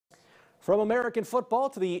From American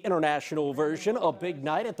football to the international version, a big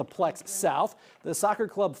night at the Plex South. The soccer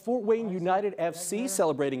club Fort Wayne United FC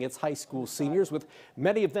celebrating its high school seniors, with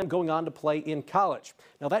many of them going on to play in college.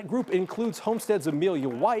 Now that group includes Homestead's Amelia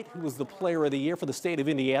White, who was the player of the year for the state of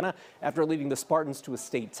Indiana after leading the Spartans to a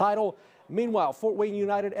state title. Meanwhile, Fort Wayne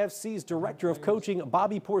United FC's director of coaching,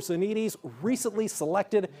 Bobby Poursanidis, recently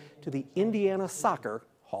selected to the Indiana Soccer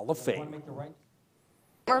Hall of Fame.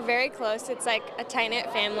 We're very close. It's like a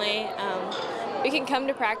tight-knit family. We can come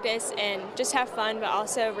to practice and just have fun, but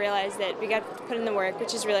also realize that we got to put in the work,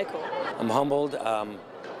 which is really cool. I'm humbled.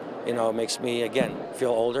 You know, it makes me, again,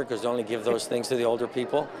 feel older because they only give those things to the older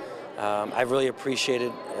people. I've really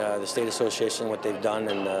appreciated the State Association, what they've done,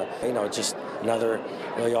 and, you know, just another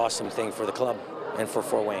really awesome thing for the club and for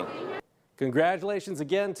Fort Wayne. Congratulations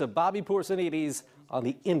again to Bobby Poursanidis on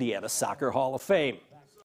the Indiana Soccer Hall of Fame.